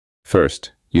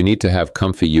First, you need to have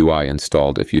Comfy UI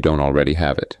installed if you don't already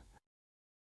have it.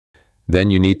 Then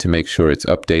you need to make sure it's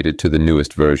updated to the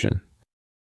newest version.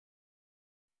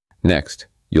 Next,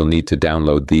 you'll need to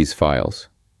download these files.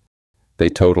 They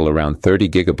total around 30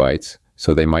 gigabytes,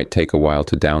 so they might take a while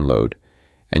to download,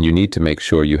 and you need to make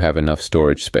sure you have enough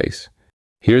storage space.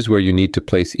 Here's where you need to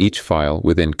place each file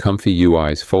within Comfy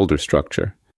UI's folder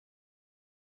structure.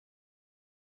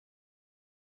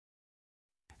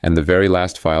 And the very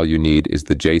last file you need is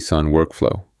the JSON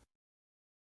workflow.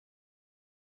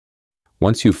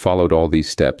 Once you've followed all these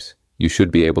steps, you should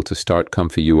be able to start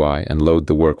Comfy UI and load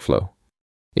the workflow.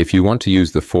 If you want to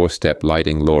use the 4-step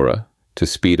lighting LoRa to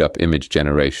speed up image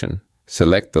generation,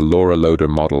 select the LoRa Loader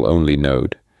Model Only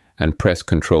node and press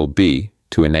Ctrl B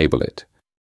to enable it.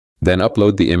 Then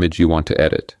upload the image you want to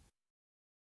edit.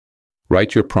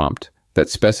 Write your prompt that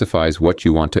specifies what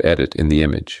you want to edit in the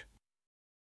image.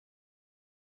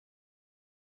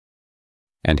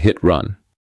 And hit Run.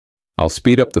 I'll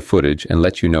speed up the footage and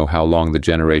let you know how long the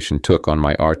generation took on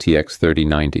my RTX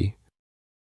 3090.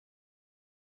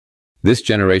 This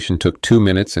generation took 2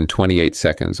 minutes and 28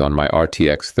 seconds on my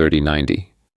RTX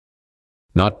 3090.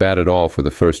 Not bad at all for the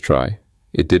first try.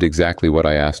 It did exactly what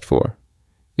I asked for.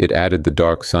 It added the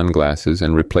dark sunglasses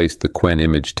and replaced the Qwen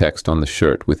image text on the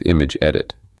shirt with Image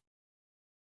Edit.